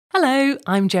Hello,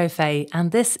 I'm Jo Fay,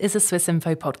 and this is a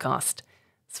SwissInfo podcast.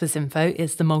 SwissInfo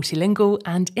is the multilingual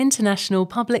and international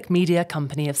public media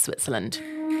company of Switzerland.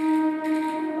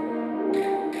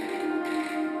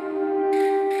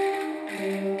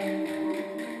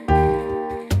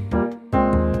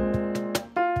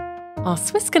 Our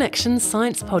Swiss Connections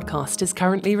Science podcast is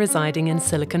currently residing in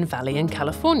Silicon Valley in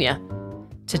California.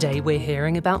 Today we're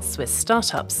hearing about Swiss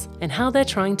startups and how they're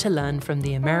trying to learn from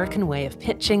the American way of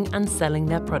pitching and selling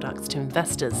their products to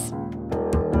investors.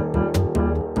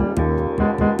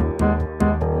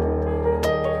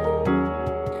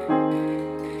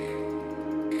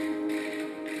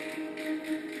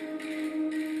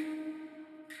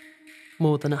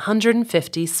 More than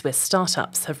 150 Swiss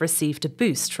startups have received a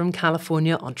boost from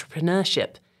California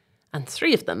entrepreneurship, and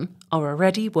 3 of them are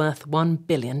already worth $1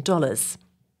 billion.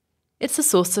 It's a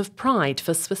source of pride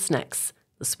for Swissnex,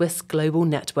 the Swiss global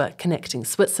network connecting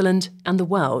Switzerland and the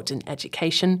world in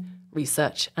education,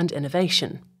 research and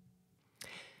innovation.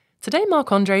 Today,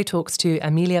 Marc-André talks to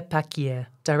Emilia Pasquier,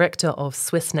 director of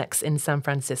Swissnex in San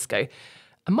Francisco.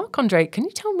 Marc-André, can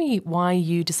you tell me why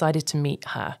you decided to meet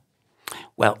her?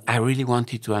 Well, I really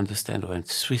wanted to understand what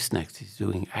Swissnex is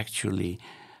doing actually.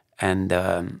 And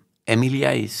Emilia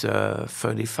is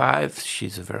 35.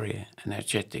 She's a very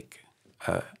energetic,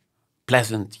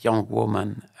 pleasant young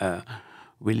woman.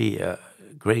 Really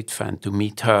great fun to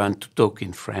meet her and to talk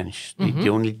in French. The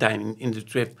only time in the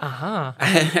trip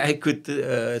I could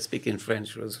speak in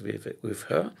French was with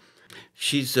her.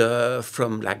 She's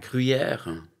from La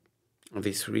Gruyère,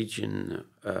 this region,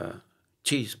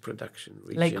 cheese production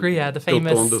region. La Gruyère, the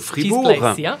famous cheese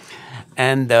place, yeah?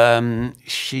 And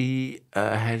she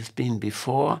has been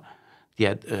before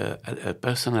a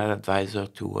personal advisor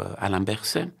to Alain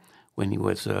Berset when he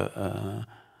was a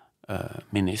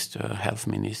minister, health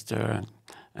minister,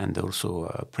 and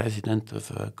also president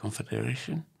of a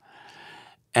confederation.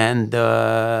 And,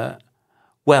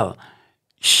 well,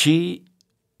 she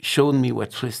showed me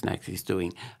what Swissnex is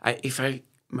doing. If I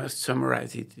must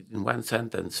summarize it in one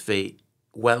sentence, they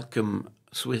welcome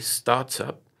Swiss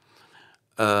startup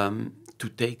to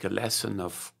take a lesson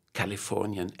of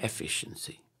Californian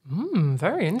efficiency.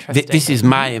 Very interesting. This is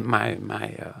my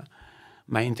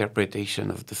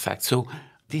interpretation of the fact. So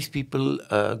these people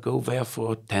go there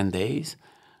for 10 days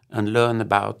and learn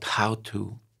about how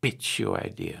to pitch your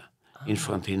idea in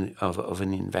front of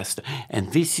an investor.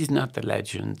 And this is not a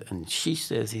legend, and she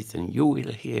says it, and you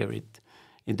will hear it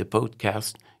in the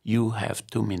podcast. You have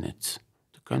 2 minutes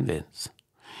to convince.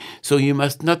 So you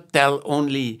must not tell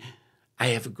only, I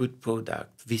have a good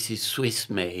product, this is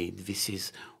Swiss-made, this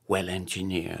is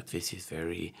well-engineered, this is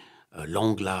very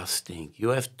long-lasting. You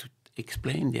have to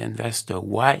explain the investor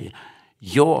why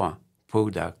your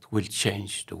product will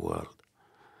change the world.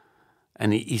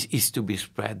 And it is to be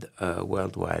spread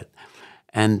worldwide.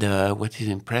 And what is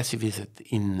impressive is that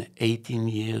in 18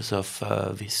 years of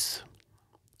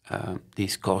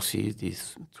these courses,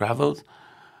 these travels,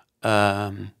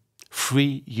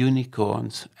 3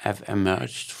 unicorns have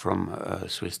emerged from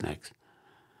Swissnex.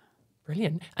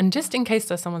 Brilliant. And just in case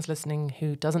there's someone listening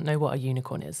who doesn't know what a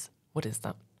unicorn is, what is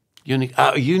that?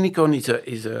 A unicorn is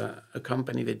a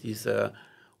company that is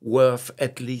worth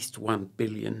at least $1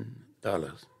 billion.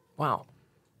 Wow.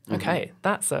 Okay,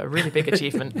 that's a really big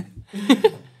achievement.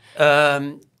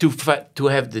 To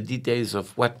have the details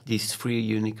of what these 3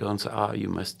 unicorns are,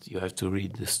 you have to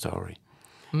read the story.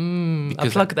 A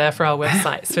plug there for our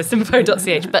website,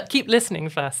 swissinfo.ch, but keep listening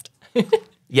first.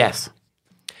 Yes.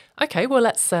 Okay, well,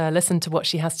 let's listen to what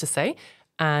she has to say.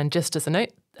 And just as a note,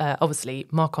 obviously,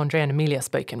 Marc-André and Emilia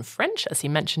spoke in French, as he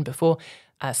mentioned before,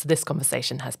 so this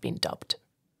conversation has been dubbed.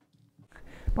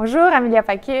 Bonjour, Emilia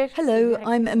Pasquier. Hello,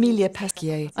 I'm Emilia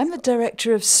Pasquier. I'm the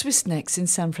director of Swissnex in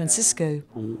San Francisco.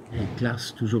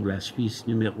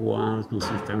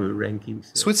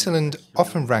 Switzerland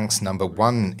often ranks number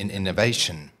 1 in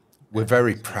innovation. We're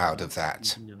very proud of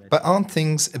that. But aren't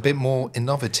things a bit more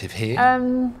innovative here?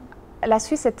 La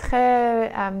Suisse est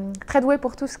très douée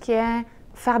pour tout ce qui est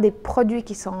faire des produits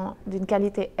qui sont d'une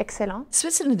qualité excellente.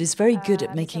 Switzerland is very good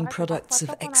at making products of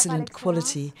excellent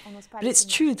quality, but it's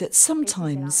true that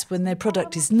sometimes when their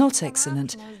product is not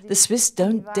excellent, the Swiss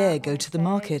don't dare go to the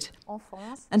market.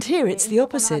 And here it's the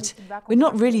opposite. We're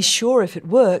not really sure if it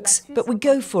works, but we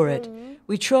go for it.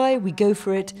 We try, we go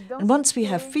for it, and once we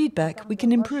have feedback, we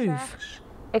can improve.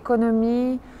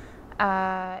 Économie.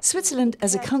 Switzerland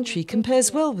as a country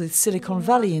compares well with Silicon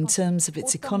Valley in terms of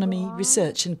its economy,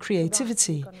 research and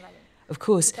creativity. Of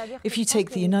course, if you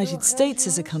take the United States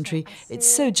as a country, it's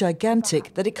so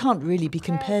gigantic that it can't really be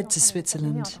compared to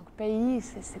Switzerland.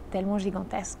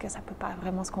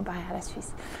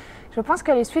 Je pense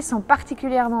que les Suisses sont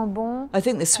particulièrement bons. I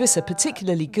think the Swiss are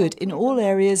particularly good in all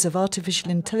areas of artificial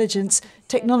intelligence,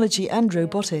 technology and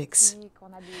robotics.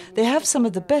 They have some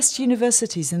of the best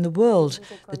universities in the world,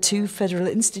 the two federal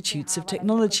institutes of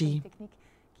technology.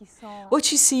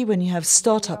 What you see when you have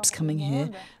startups coming here,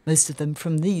 most of them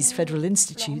from these federal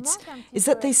institutes, is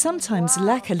that they sometimes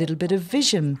lack a little bit of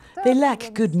vision. They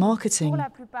lack good marketing.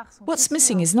 What's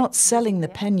missing is not selling the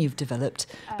pen you've developed,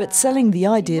 but selling the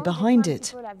idea behind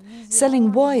it.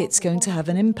 Selling why it's going to have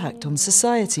an impact on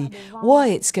society, why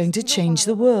it's going to change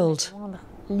the world.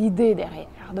 L'idée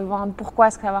derrière, de vendre pourquoi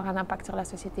est-ce que ça va avoir un impact sur la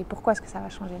société, pourquoi est-ce que ça va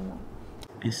changer le monde.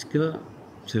 Est-ce que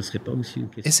ce serait pas aussi une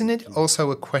question? Isn't it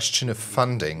also a question of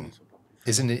funding?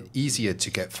 Isn't it easier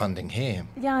to get funding here?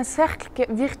 Il y a un cercle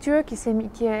virtueux qui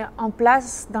est en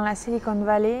place dans la Silicon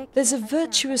Valley. There's a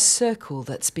virtuous circle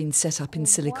that's been set up in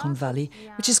Silicon Valley,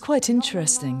 which is quite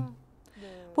interesting.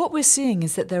 What we're seeing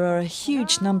is that there are a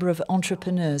huge number of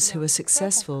entrepreneurs who are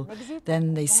successful.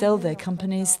 Then they sell their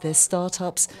companies, their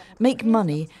startups, make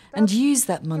money, and use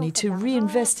that money to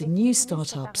reinvest in new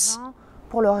startups.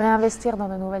 Pour le réinvestir dans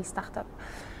de nouvelles startups.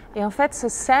 Et en fait, ce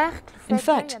cercle In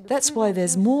fact, that's why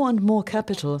there's more and more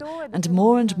capital and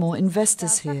more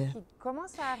investors here.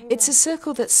 It's a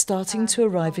circle that's starting to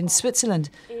arrive in Switzerland,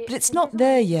 but it's not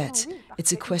there yet.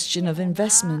 It's a question of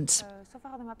investment.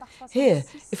 Here,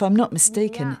 if I'm not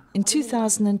mistaken, in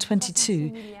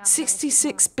 2022,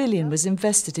 66 billion was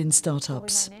invested in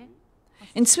startups.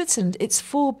 In Switzerland, it's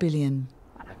 4 billion.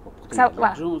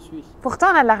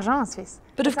 Pourtant, on a de l'argent en Suisse.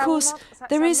 But of course,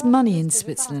 there is money in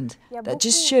Switzerland. That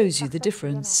just shows you the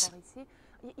difference.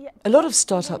 A lot of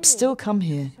startups still come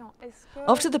here.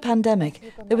 After the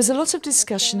pandemic, there was a lot of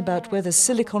discussion about whether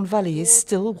Silicon Valley is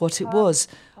still what it was,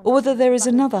 or whether there is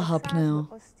another hub now.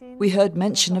 We heard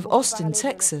mention of Austin,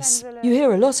 Texas. You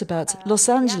hear a lot about Los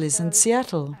Angeles and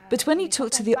Seattle. But when you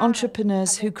talk to the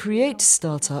entrepreneurs who create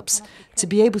startups, to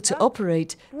be able to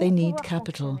operate, they need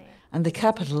capital. And the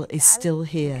capital is still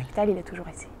here.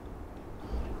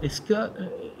 Est-ce que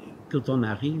quand on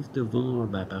arrive devant,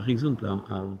 par exemple,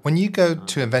 When you go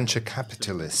to a venture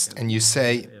capitalist and you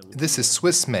say, this is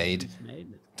Swiss made,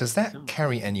 does that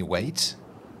carry any weight?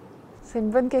 C'est une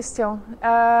bonne question.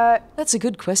 That's a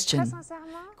good question.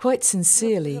 Quite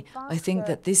sincerely, I think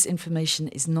that this information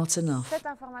is not enough.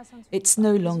 It's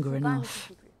no longer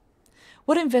enough.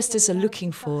 What investors are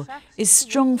looking for is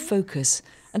strong focus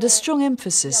and a strong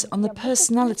emphasis on the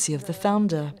personality of the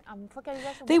founder.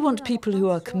 They want people who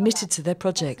are committed to their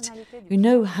project, who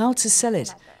know how to sell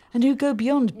it, and who go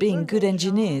beyond being good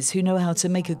engineers who know how to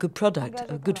make a good product,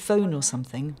 a good phone or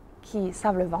something. Qui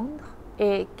savent le vendre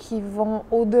et qui vont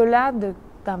au-delà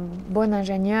d'un bon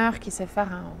ingénieur qui sait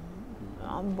faire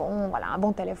un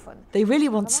bon téléphone. They really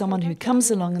want someone who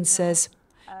comes along and says,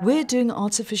 we're doing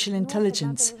artificial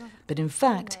intelligence, but in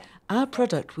fact, our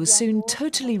product will soon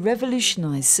totally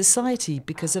revolutionize society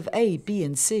because of A, B,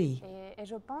 and C.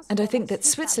 And I think that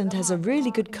Switzerland has a really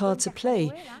good card to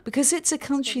play because it's a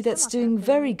country that's doing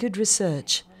very good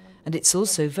research. And it's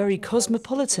also very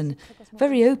cosmopolitan,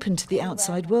 very open to the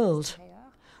outside world.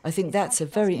 I think that's a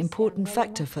very important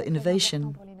factor for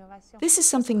innovation. This is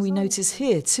something we notice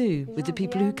here too, with the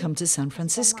people who come to San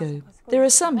Francisco. There are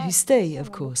some who stay,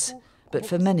 of course. But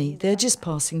for many, they're just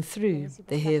passing through.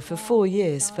 They're here for 4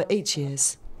 years, for 8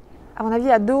 years. À mon avis, il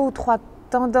y a 2 ou 3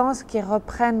 tendances qui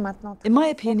reprennent maintenant. In my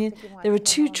opinion, there are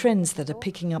 2 trends that are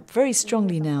picking up very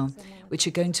strongly now, which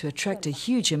are going to attract a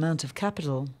huge amount of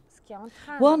capital.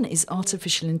 One is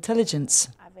artificial intelligence.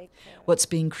 What's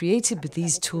being created with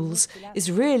these tools is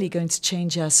really going to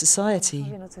change our society.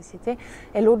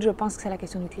 Et l'autre, je pense que c'est la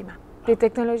question du climat. Les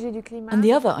technologies du climat. And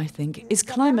the other, I think, is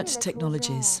climate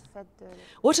technologies.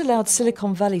 What allowed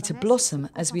Silicon Valley to blossom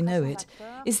as we know it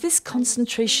is this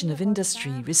concentration of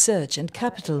industry, research and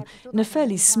capital in a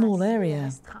fairly small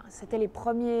area.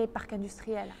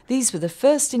 These were the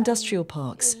first industrial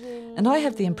parks, and I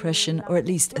have the impression, or at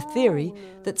least a theory,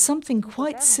 that something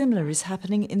quite similar is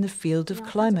happening in the field of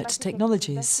climate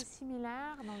technologies.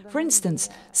 For instance,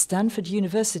 Stanford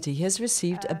University has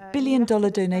received a $1 billion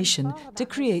donation to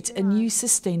create a new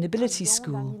sustainability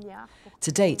school.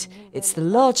 To date, it's the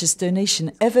largest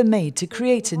donation ever made to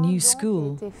create a new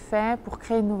school.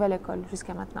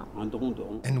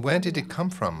 And where did it come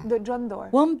from?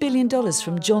 $1 billion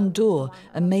from John Doerr,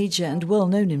 a major and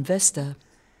well-known investor.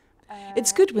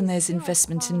 It's good when there's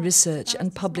investment in research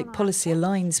and public policy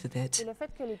aligns with it.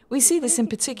 We see this in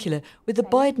particular with the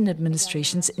Biden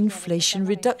administration's Inflation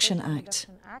Reduction Act.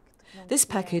 This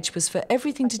package was for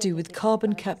everything to do with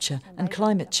carbon capture and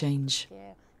climate change.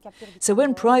 So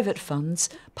when private funds,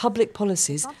 public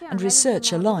policies and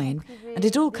research align, and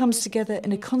it all comes together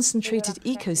in a concentrated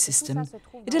ecosystem,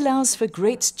 it allows for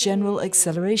great general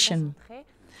acceleration.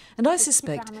 And I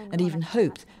suspect and even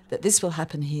hope that this will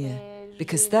happen here,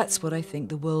 because that's what I think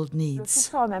the world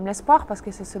needs. Même l'espoir, parce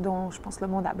que c'est ce dont je pense le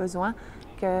monde a besoin,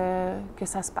 que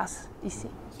ça se passe ici.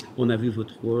 On a vu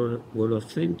votre Wall of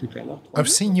Fame tout à l'heure. I've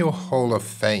seen your Hall of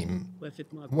Fame.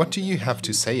 What do you have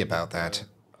to say about that?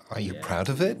 Are you proud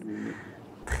of it?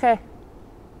 Très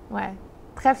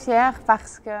fière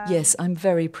parce que... Yes, I'm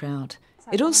very proud.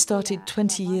 It all started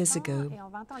 20 years ago.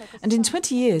 And in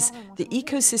 20 years, the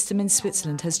ecosystem in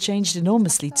Switzerland has changed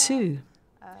enormously too.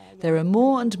 There are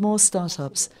more and more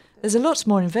startups. There's a lot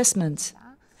more investment.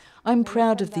 I'm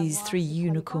proud of these 3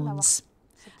 unicorns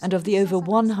and of the over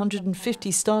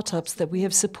 150 startups that we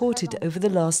have supported over the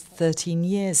last 13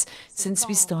 years since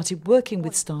we started working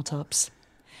with startups.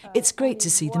 It's great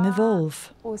to see them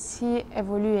evolve.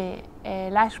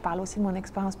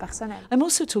 I'm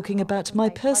also talking about my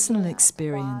personal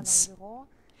experience.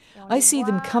 I see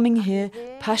them coming here,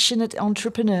 passionate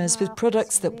entrepreneurs with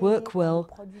products that work well,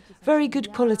 very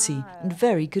good quality and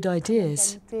very good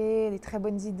ideas.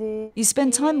 You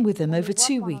spend time with them over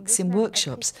 2 weeks in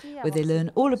workshops where they learn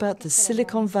all about the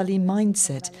Silicon Valley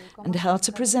mindset and how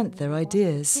to present their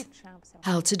ideas,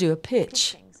 how to do a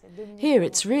pitch. Here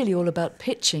it's really all about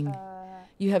pitching.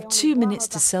 You have 2 minutes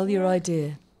to sell your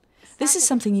idea. This is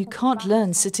something you can't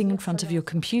learn sitting in front of your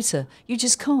computer. You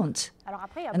just can't.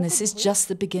 And this is just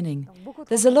the beginning.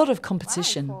 There's a lot of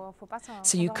competition.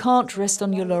 So you can't rest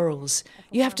on your laurels.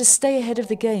 You have to stay ahead of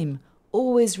the game,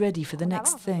 always ready for the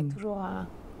next thing.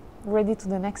 Ready to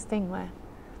the next thing,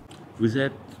 Vous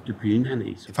êtes depuis une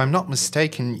année. If I'm not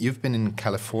mistaken, you've been in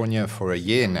California for a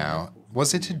year now.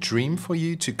 Was it a dream for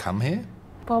you to come here?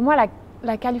 Pour moi,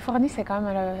 la Californie, c'est quand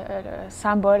même le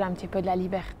symbole un petit peu de la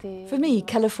liberté. For me,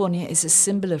 California is a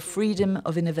symbol of freedom,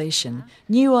 of innovation,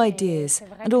 new ideas,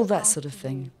 and all that sort of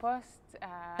thing.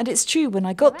 And it's true, when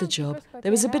I got the job,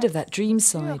 there was a bit of that dream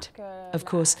side. Of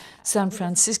course, San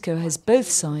Francisco has both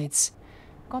sides.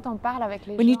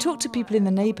 When you talk to people in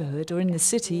the neighborhood or in the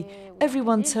city,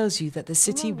 everyone tells you that the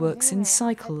city works in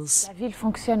cycles.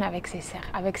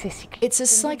 It's a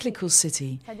cyclical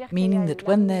city, meaning that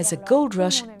when there's a gold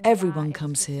rush, everyone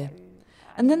comes here.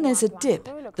 And then there's a dip,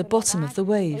 the bottom of the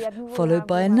wave, followed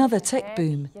by another tech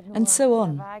boom, and so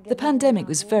on. The pandemic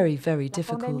was very, very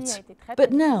difficult.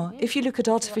 But now, if you look at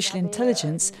artificial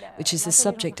intelligence, which is the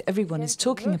subject everyone is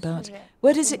talking about,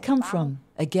 where does it come from?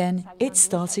 Again, it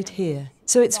started here.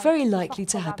 So it's very likely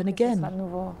to happen again.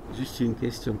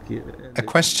 A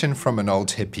question from an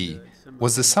old hippie.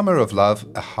 Was the summer of love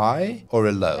a high or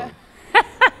a low?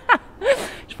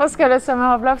 Je pense que le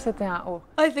Summer of Love, c'était un haut.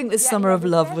 I think the Summer of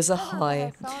Love was a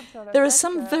high. There are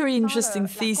some very interesting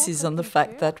theses on the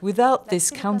fact that without this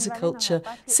counterculture,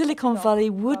 Silicon Valley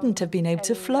wouldn't have been able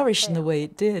to flourish in the way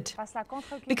it did.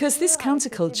 Because this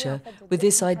counterculture, with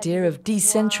this idea of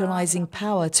decentralizing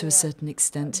power to a certain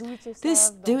extent,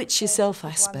 this do-it-yourself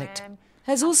aspect,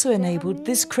 has also enabled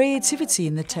this creativity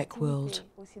in the tech world.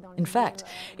 In fact,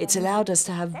 it's allowed us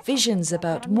to have visions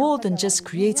about more than just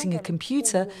creating a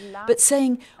computer, but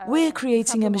saying we're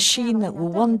creating a machine that will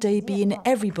one day be in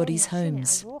everybody's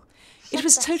homes. It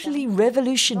was totally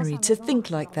revolutionary to think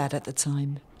like that at the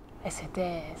time.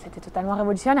 C'était totalement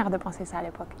révolutionnaire de penser ça à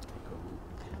l'époque.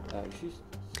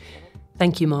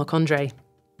 Thank you, Marc-André.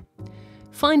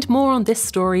 Find more on this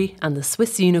story and the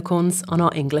Swiss unicorns on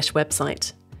our English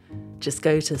website. Just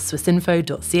go to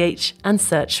swissinfo.ch and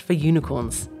search for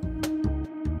unicorns.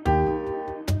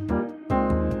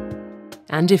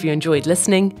 And if you enjoyed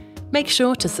listening, make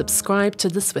sure to subscribe to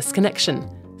the Swiss Connection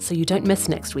so you don't miss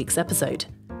next week's episode.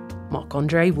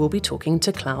 Marc-André will be talking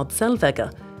to Claude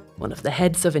Zellweger, one of the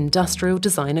heads of industrial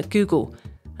design at Google,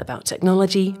 about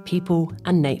technology, people,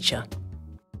 and nature.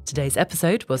 Today's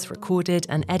episode was recorded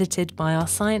and edited by our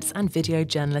science and video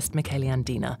journalist Michele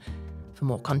Andina. For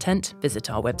more content,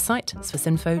 visit our website,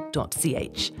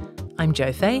 swissinfo.ch. I'm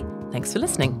Jo Fay. Thanks for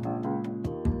listening.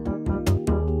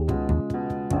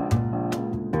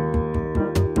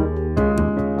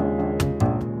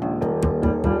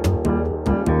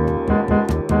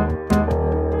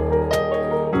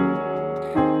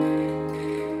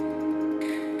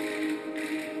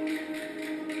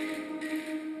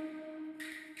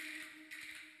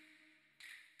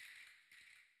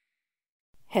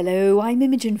 Hello, I'm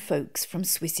Imogen Folks from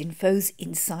Swiss Info's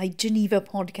Inside Geneva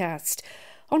podcast.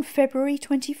 On February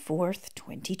 24th,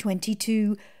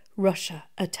 2022, Russia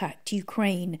attacked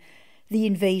Ukraine. The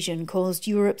invasion caused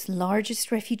Europe's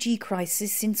largest refugee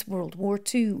crisis since World War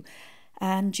II,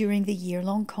 and during the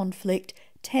year-long conflict,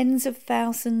 Tens of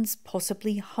thousands,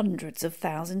 possibly hundreds of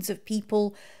thousands of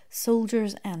people,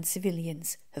 soldiers and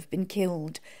civilians, have been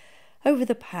killed. Over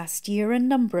the past year, a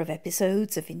number of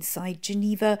episodes of Inside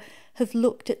Geneva have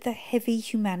looked at the heavy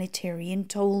humanitarian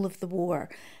toll of the war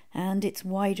and its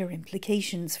wider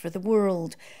implications for the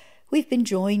world. We've been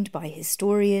joined by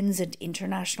historians and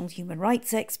international human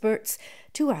rights experts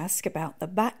to ask about the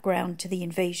background to the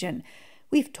invasion.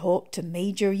 We've talked to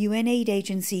major UN aid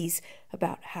agencies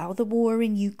about how the war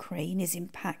in Ukraine is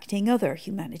impacting other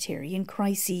humanitarian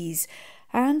crises.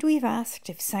 And we've asked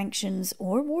if sanctions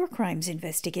or war crimes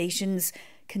investigations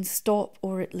can stop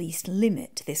or at least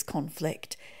limit this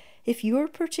conflict. If you're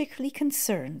particularly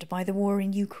concerned by the war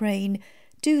in Ukraine,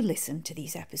 do listen to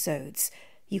these episodes.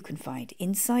 You can find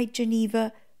Inside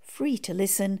Geneva free to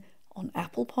listen on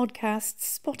Apple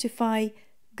Podcasts, Spotify,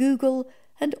 Google,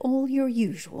 and all your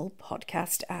usual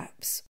podcast apps.